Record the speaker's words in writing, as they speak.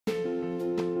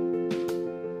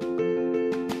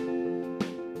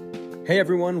Hey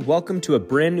everyone, welcome to a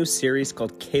brand new series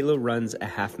called Kayla Runs a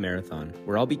Half Marathon,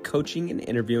 where I'll be coaching and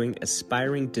interviewing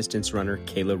aspiring distance runner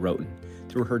Kayla Roten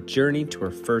through her journey to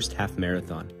her first half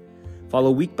marathon.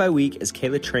 Follow week by week as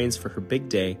Kayla trains for her big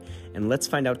day, and let's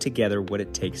find out together what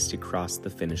it takes to cross the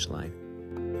finish line.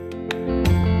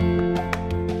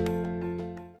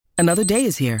 Another day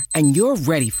is here, and you're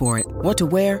ready for it. What to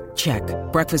wear? Check.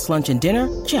 Breakfast, lunch, and dinner?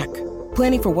 Check.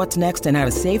 Planning for what's next and how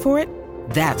to save for it?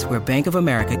 That's where Bank of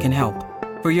America can help.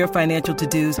 For your financial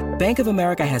to-dos, Bank of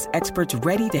America has experts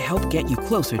ready to help get you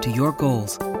closer to your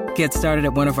goals. Get started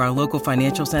at one of our local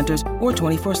financial centers or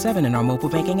 24/7 in our mobile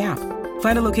banking app.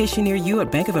 Find a location near you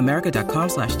at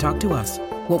bankofamerica.com/talktous.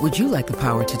 What would you like the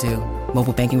power to do?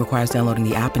 Mobile banking requires downloading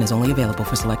the app and is only available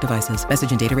for select devices.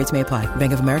 Message and data rates may apply.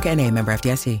 Bank of America N.A., member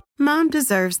FDIC. Mom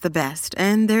deserves the best,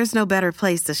 and there's no better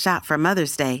place to shop for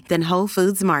Mother's Day than Whole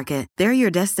Foods Market. They're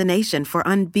your destination for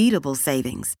unbeatable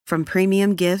savings, from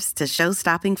premium gifts to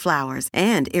show-stopping flowers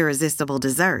and irresistible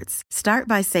desserts. Start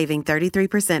by saving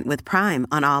 33% with Prime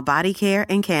on all body care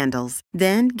and candles.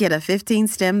 Then get a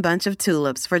 15-stem bunch of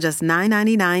tulips for just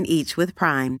 $9.99 each with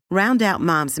Prime. Round out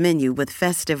Mom's menu with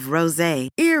festive rosé,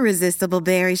 irresistible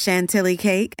berry chantilly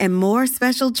cake, and more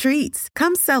special treats.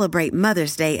 Come celebrate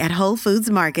Mother's Day at Whole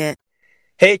Foods Market.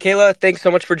 Hey Kayla, thanks so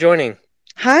much for joining.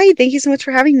 Hi, thank you so much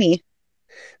for having me.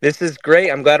 This is great.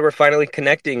 I'm glad we're finally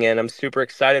connecting, and I'm super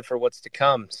excited for what's to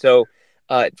come. So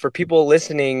for people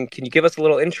listening, can you give us a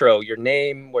little intro, your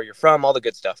name, where you're from, all the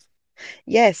good stuff?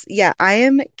 Yes, I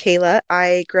am Kayla.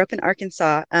 I grew up in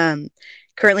Arkansas,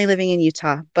 currently living in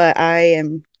Utah, but I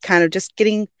am kind of just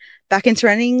getting back into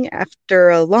running after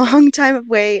a long time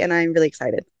away, and I'm really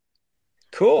excited.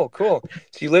 Cool. So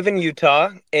you live in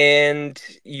Utah, and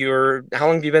how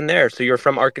long have you been there? So you're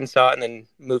from Arkansas and then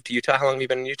moved to Utah. How long have you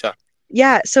been in Utah?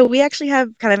 Yeah, so we actually have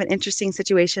kind of an interesting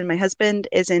situation. My husband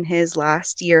is in his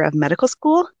last year of medical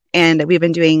school, and he's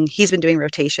been doing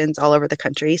rotations all over the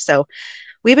country. So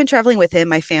we've been traveling with him,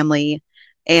 my family,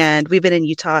 and we've been in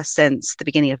Utah since the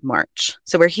beginning of March.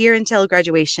 So we're here until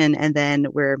graduation, and then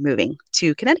we're moving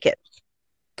to Connecticut.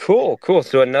 Cool.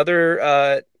 So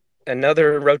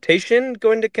another rotation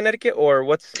going to Connecticut, or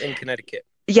what's in Connecticut?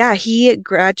 Yeah, he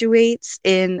graduates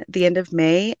in the end of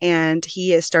May, and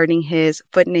he is starting his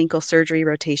foot and ankle surgery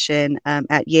rotation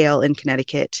at Yale in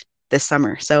Connecticut this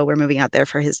summer. So we're moving out there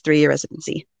for his 3-year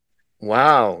residency.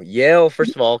 Wow. Yale,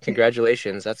 first of all,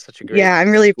 congratulations. That's such a great Yeah,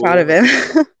 I'm really school. proud of him.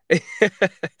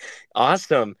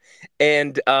 Awesome.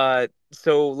 And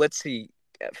so let's see.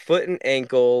 Foot and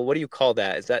ankle, what do you call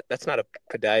that? That's not a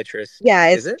podiatrist. Yeah,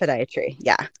 it's is it? podiatry.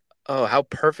 Yeah. Oh, how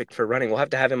perfect for running. We'll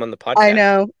have to have him on the podcast. I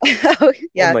know.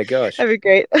 Yeah. Oh my gosh. That'd be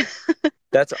great.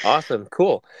 That's awesome.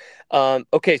 Cool.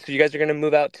 Okay, so you guys are going to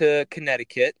move out to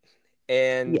Connecticut,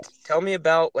 and Yes. tell me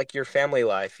about like your family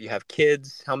life. You have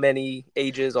kids, how many,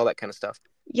 ages, all that kind of stuff.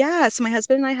 Yeah, so my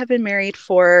husband and I have been married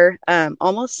for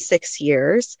almost 6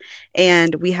 years,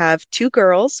 and we have 2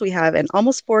 girls. We have an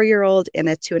almost 4-year-old and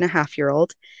a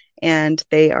 2.5-year-old, and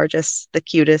they are just the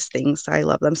cutest things. I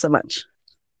love them so much.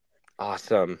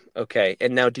 Awesome. Okay.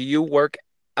 And now, do you work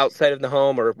outside of the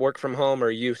home or work from home, or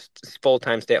are you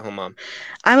full-time stay-at-home mom?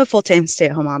 I'm a full-time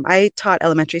stay-at-home mom. I taught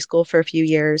elementary school for a few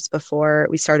years before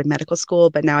we started medical school,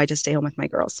 but now I just stay home with my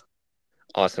girls.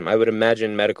 Awesome. I would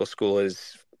imagine medical school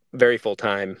is very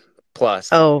full-time plus.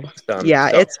 Oh,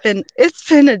 yeah, so. It's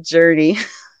been a journey.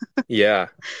 Yeah.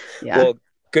 Yeah. Well,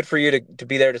 good for you to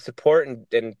be there to support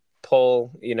and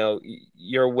pull,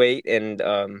 your weight and,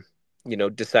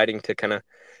 deciding to kind of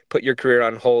put your career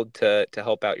on hold to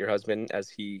help out your husband as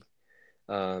he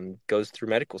goes through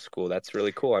medical school. That's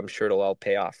really cool. I'm sure it'll all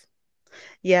pay off.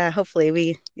 Yeah,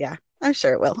 hopefully I'm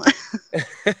sure it will.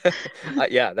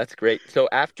 Yeah, that's great. So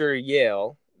after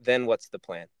Yale, then what's the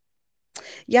plan?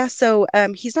 Yeah, so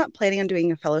he's not planning on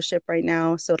doing a fellowship right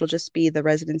now, so it'll just be the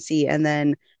residency, and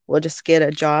then we'll just get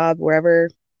a job wherever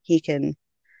he can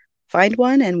find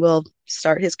one, and we'll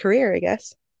start his career, I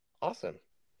guess. Awesome.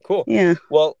 Cool. Yeah.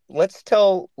 Well, let's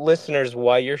tell listeners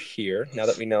why you're here now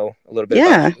that we know a little bit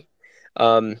about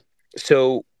you.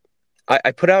 So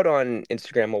I put out on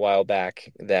Instagram a while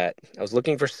back that I was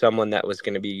looking for someone that was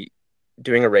going to be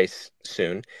doing a race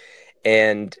soon.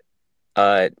 And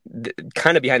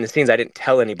kind of behind the scenes, I didn't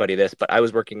tell anybody this, but I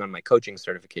was working on my coaching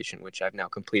certification, which I've now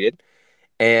completed.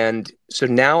 And so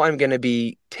now I'm going to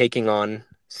be taking on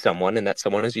someone, and that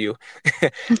someone is you,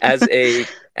 as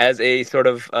a sort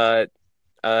of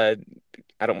I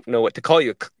don't know what to call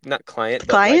you, not client,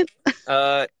 Client?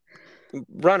 But like,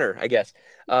 runner, I guess.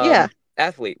 Yeah.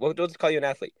 Athlete. We'll just call you an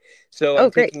athlete. So I'm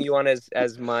taking you on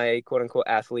as my quote unquote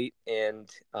athlete, and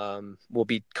we'll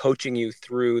be coaching you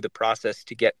through the process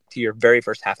to get to your very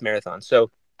first half marathon. So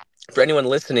For anyone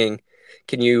listening,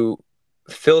 can you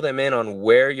fill them in on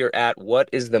where you're at? What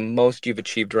is the most you've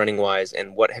achieved running wise,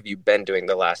 and what have you been doing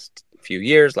the last few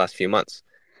years, last few months?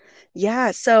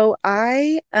 Yeah, so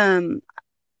I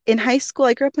in high school,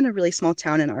 I grew up in a really small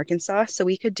town in Arkansas, so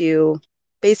we could do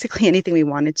basically anything we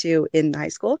wanted to in high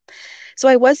school. So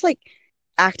I was like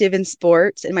active in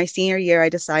sports. In my senior year, I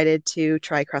decided to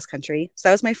try cross country. So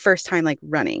that was my first time like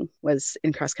running was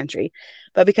in cross country.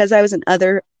 But because I was in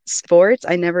other sports,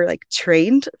 I never like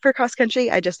trained for cross country.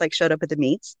 I just like showed up at the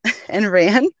meets and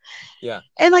ran. Yeah.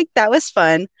 And like that was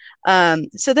fun.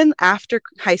 So then after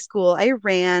high school, I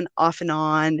ran off and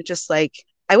on, just like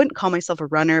I wouldn't call myself a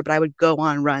runner, but I would go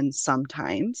on runs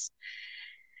sometimes.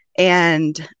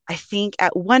 And I think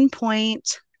at one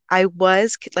point I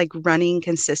was like running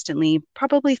consistently,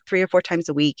 probably 3 or 4 times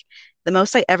a week. The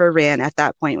most I ever ran at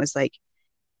that point was like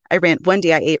I ran one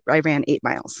day I ran 8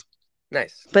 miles.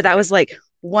 Nice. But that Okay. was like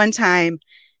one time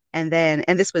and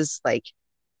this was like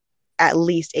at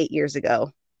least 8 years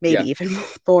ago, Yeah. maybe even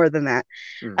more than that.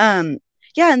 Mm. Um,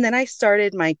 yeah, and then I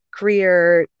started my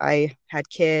career. I had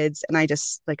kids, and I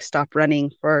just like stopped running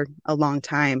for a long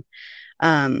time.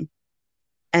 Um,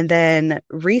 and then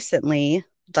recently,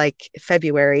 like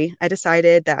February, I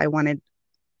decided that I wanted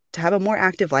to have a more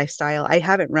active lifestyle. I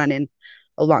haven't run in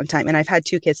a long time, and I've had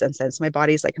 2 kids since then, so my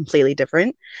body's like completely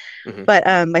different. Hmm. But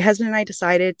my husband and I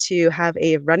decided to have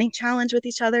a running challenge with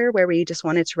each other where we just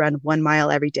wanted to run 1 mile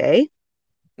every day.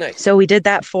 Nice. So we did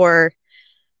that for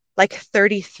like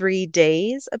 33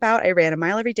 days about. I ran a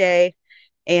mile every day.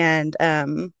 And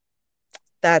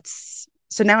that's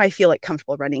so now I feel like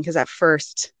comfortable running because at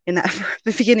first in that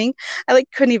the beginning, I like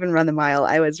couldn't even run the mile.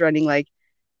 I was running,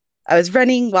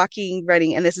 walking,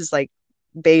 running, and this is like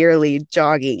barely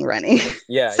jogging running. Yeah.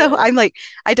 Yeah. So Yeah. I'm like,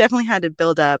 I definitely had to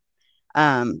build up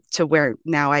to where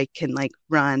now I can like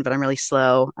run, but I'm really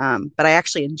slow. But I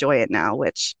actually enjoy it now,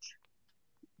 which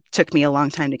took me a long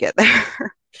time to get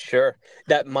there. Sure.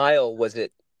 That mile, was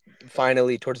it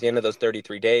finally towards the end of those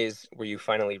 33 days? Were you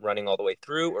finally running all the way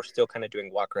through or still kind of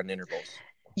doing walk run intervals?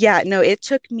 Yeah, no, it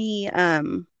took me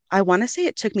I want to say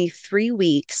it took me 3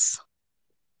 weeks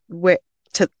where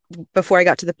to before I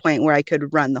got to the point where I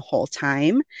could run the whole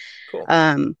time. Cool.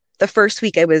 The first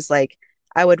week I was like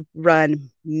I would run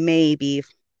maybe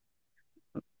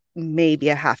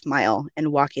a half mile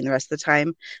and walking the rest of the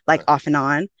time, like Uh, off and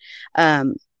on.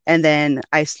 Um, and then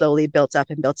I slowly built up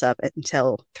and built up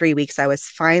until 3 weeks I was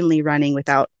finally running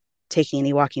without taking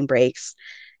any walking breaks.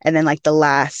 And then like the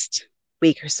last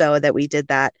week or so that we did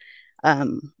that,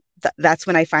 that's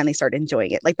when I finally started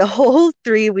enjoying it. Like the whole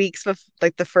 3 weeks of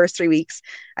like the first 3 weeks,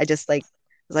 I just like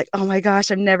was like, oh my gosh,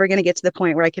 I'm never gonna get to the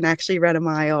point where I can actually run a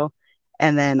mile.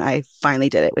 And then I finally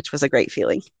did it, which was a great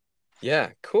feeling. yeah.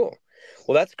 Cool.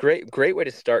 Well, that's great. Great way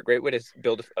to start. Great way to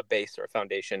build a base or a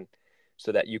foundation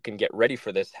so that you can get ready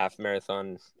for this half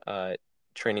marathon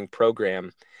training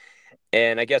program.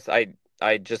 And I guess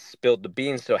I just spilled the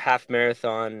beans. So half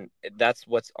marathon, that's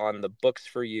what's on the books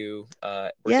for you.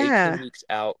 We're 18 Yeah. weeks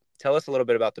out. Tell us a little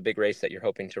bit about the big race that you're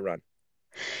hoping to run.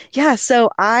 Yeah,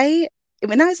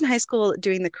 when I was in high school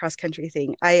doing the cross country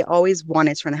thing, I always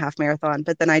wanted to run a half marathon,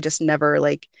 but then I just never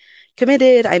like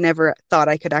committed. I never thought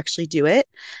I could actually do it.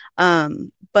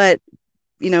 But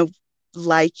you know,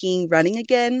 liking running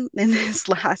again in this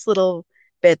last little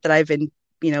bit that I've been,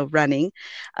 running,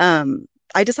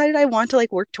 I decided I want to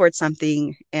like work towards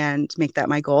something and make that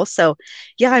my goal. So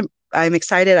yeah, I'm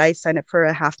excited. I signed up for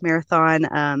a half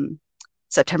marathon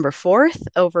September 4th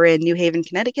over in New Haven,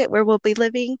 Connecticut, where we'll be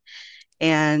living.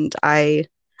 And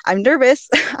I'm nervous.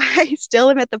 I still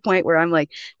am at the point where I'm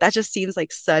like, that just seems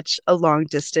like such a long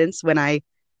distance when I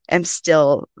am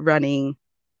still running,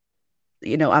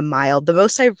 a mile. The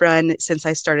most I've run since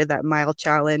I started that mile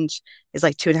challenge is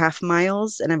like 2.5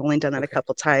 miles, and I've only done that a Okay.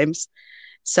 couple times.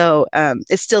 So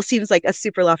it still seems like a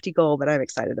super lofty goal, but I'm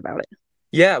excited about it.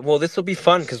 Yeah, well, this will be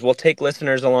fun because we'll take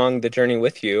listeners along the journey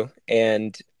with you.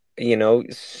 And,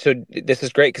 so this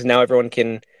is great because now everyone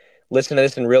can listen to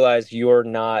this and realize you're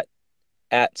not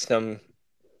at some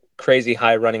crazy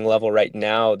high running level right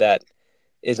now that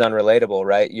is unrelatable,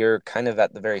 right? You're kind of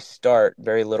at the very start,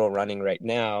 very little running right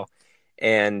now.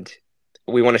 And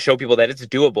we want to show people that it's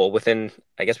doable within,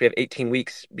 I guess we have 18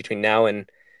 weeks between now and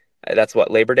that's what,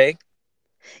 Labor Day?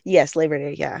 Yes, Labor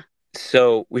Day. Yeah.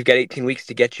 So we've got 18 weeks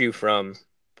to get you from,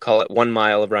 call it 1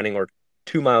 mile of running or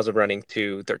 2 miles of running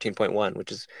to 13.1,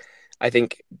 which is, I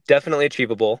think, definitely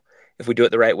achievable. If we do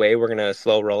it the right way, we're going to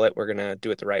slow roll it. We're going to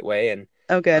do it the right way and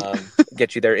Oh, good.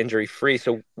 get you there injury free.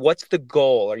 So, what's the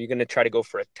goal? Are you going to try to go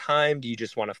for a time? Do you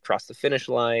just want to cross the finish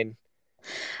line?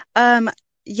 Um,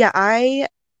 yeah, I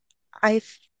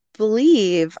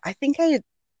believe I think I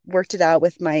worked it out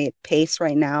with my pace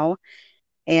right now.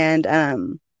 And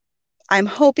I'm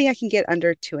hoping I can get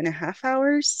under 2.5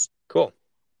 hours, Cool.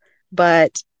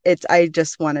 but I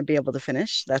just want to be able to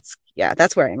finish. That's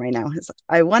where I am right now. Is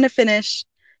I want to finish.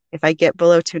 If I get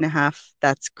below 2.5,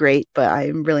 that's great, but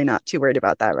I'm really not too worried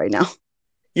about that right now.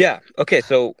 Yeah. Okay.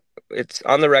 So it's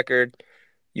on the record.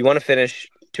 You want to finish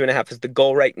 2.5 is the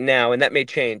goal right now, and that may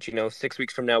change. 6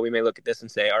 weeks from now, we may look at this and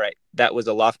say, all right, that was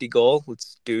a lofty goal.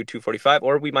 Let's do 2:45.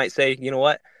 Or we might say, you know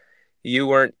what? You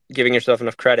weren't giving yourself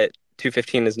enough credit.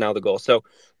 2:15 is now the goal. So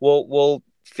we'll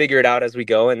figure it out as we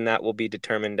go, and that will be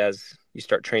determined as you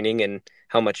start training and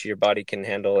how much your body can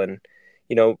handle. And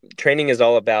training is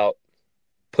all about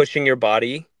pushing your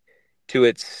body to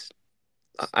its,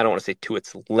 I don't want to say to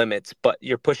its limits, but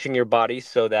you're pushing your body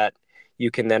so that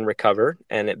you can then recover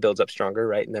and it builds up stronger,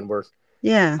 right? And then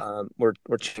Yeah. we're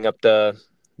checking up the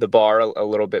bar a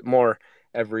little bit more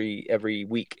every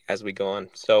week as we go on.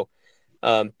 So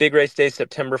big race day,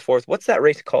 September 4th. What's that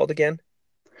race called again?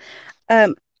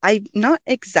 I'm not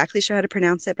exactly sure how to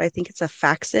pronounce it, but I think it's a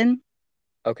Faxon.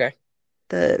 Okay.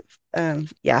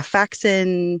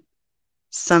 Faxon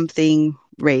something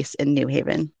race in New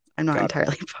Haven. I'm not Got it.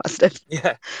 entirely positive.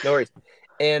 Yeah, no worries.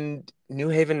 And New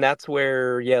Haven, that's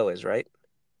where Yale is, right?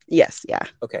 Yes, yeah.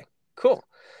 Okay, cool.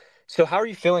 So how are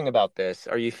you feeling about this?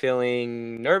 Are you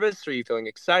feeling nervous? Are you feeling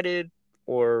excited?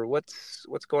 Or what's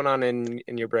going on in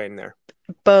your brain there?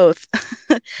 Both.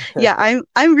 Yeah,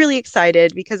 I'm really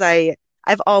excited because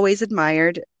I've always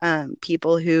admired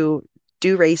people who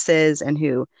do races and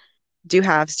who do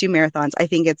halves, do marathons. I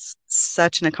think it's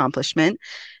such an accomplishment.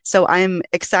 So I'm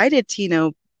excited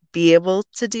to, be able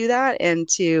to do that and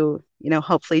to,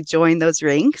 hopefully join those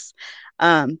ranks.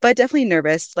 But definitely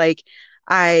nervous. Like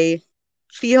I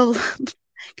feel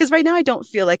because right now I don't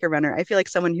feel like a runner. I feel like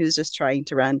someone who's just trying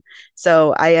to run.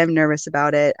 So I am nervous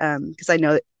about it because I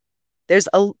know there's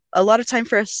a lot of time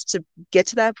for us to get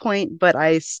to that point, but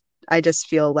I just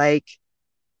feel like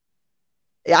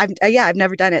I've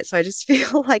never done it, so I just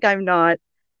feel like I'm not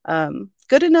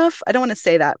good enough. I don't want to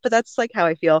say that, but that's like how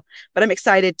I feel. But I'm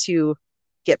excited to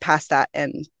get past that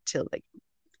and to like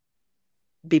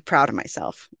be proud of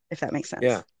myself, if that makes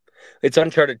Yeah. sense. It's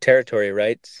uncharted territory,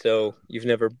 right? So you've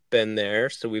never been there,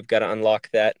 so we've got to unlock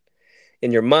that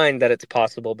in your mind that it's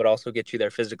possible, but also get you there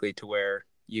physically to where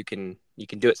you can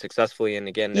do it successfully, and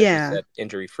again, as you Yeah, said,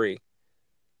 injury free.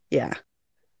 yeah,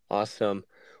 Awesome.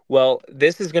 Well,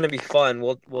 this is going to be fun.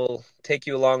 We'll take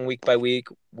you along week by week.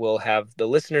 We'll have the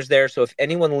listeners there. So if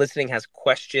anyone listening has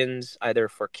questions, either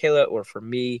for Kayla or for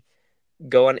me,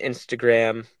 go on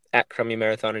Instagram at Crummy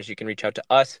Marathoners. You can reach out to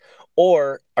us.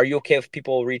 Or are you okay if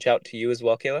people reach out to you as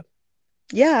well, Kayla?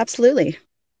 yeah, absolutely.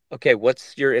 Okay,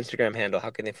 what's your Instagram handle? How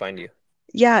can they find you?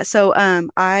 Yeah, so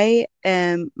my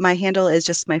handle is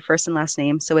just my first and last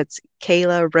name. So it's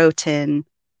Kayla Roten,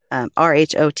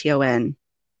 Rhoton.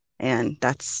 And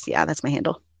that's my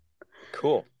handle.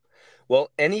 Cool.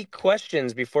 Well, any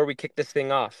questions before we kick this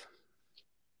thing off?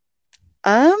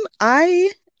 Um, I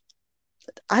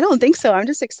I don't think so. I'm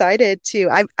just excited to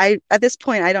I at this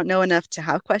point I don't know enough to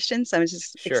have questions. So I'm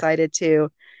just Sure. excited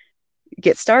to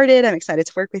get started. I'm excited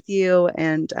to work with you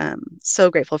and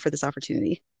so grateful for this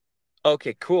opportunity.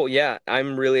 Okay, cool. Yeah,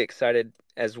 I'm really excited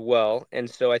as well. And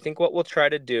so I think what we'll try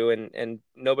to do, and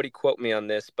nobody quote me on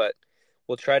this, but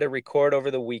we'll try to record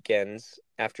over the weekends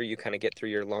after you kind of get through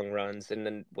your long runs, and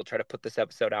then we'll try to put this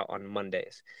episode out on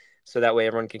Mondays. So that way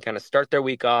everyone can kind of start their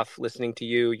week off listening to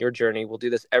you, your journey. We'll do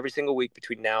this every single week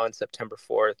between now and September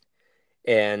 4th.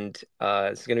 And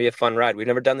it's going to be a fun ride. We've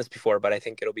never done this before, but I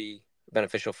think it'll be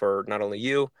beneficial for not only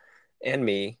you and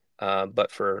me,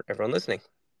 but for everyone listening.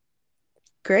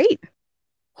 Great.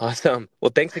 Awesome.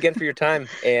 Well, thanks again for your time,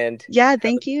 and Yeah, have a,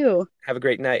 thank you. have a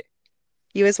great night.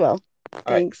 You as well. All right.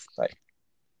 Thanks. Bye.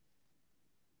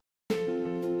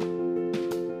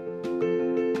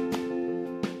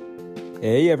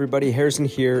 Hey everybody, Harrison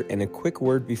here, and a quick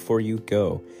word before you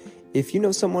go. If you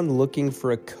know someone looking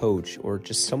for a coach or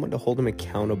just someone to hold them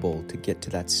accountable to get to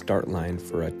that start line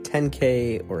for a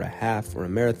 10K or a half or a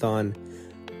marathon,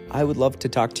 I would love to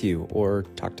talk to you or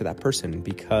talk to that person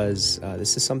because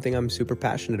this is something I'm super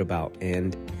passionate about.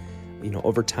 And,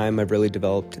 over time, I've really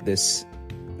developed this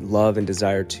love and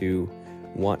desire to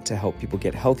want to help people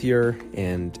get healthier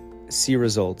and see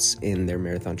results in their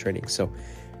marathon training. So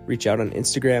reach out on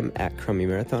Instagram at Crummy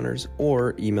Marathoners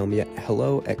or email me at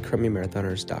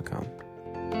hello@crummymarathoners.com.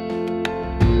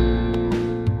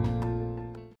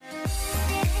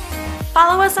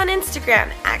 Follow us on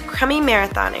Instagram at Crummy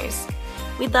Marathoners.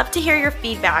 We'd love to hear your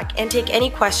feedback and take any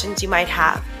questions you might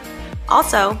have.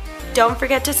 Also, don't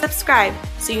forget to subscribe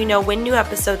so you know when new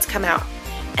episodes come out.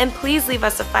 And please leave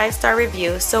us a 5-star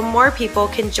review so more people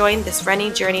can join this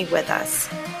running journey with us.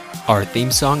 Our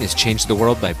theme song is Change the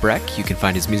World by Breck. You can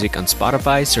find his music on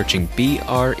Spotify searching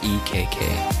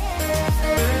BREKK.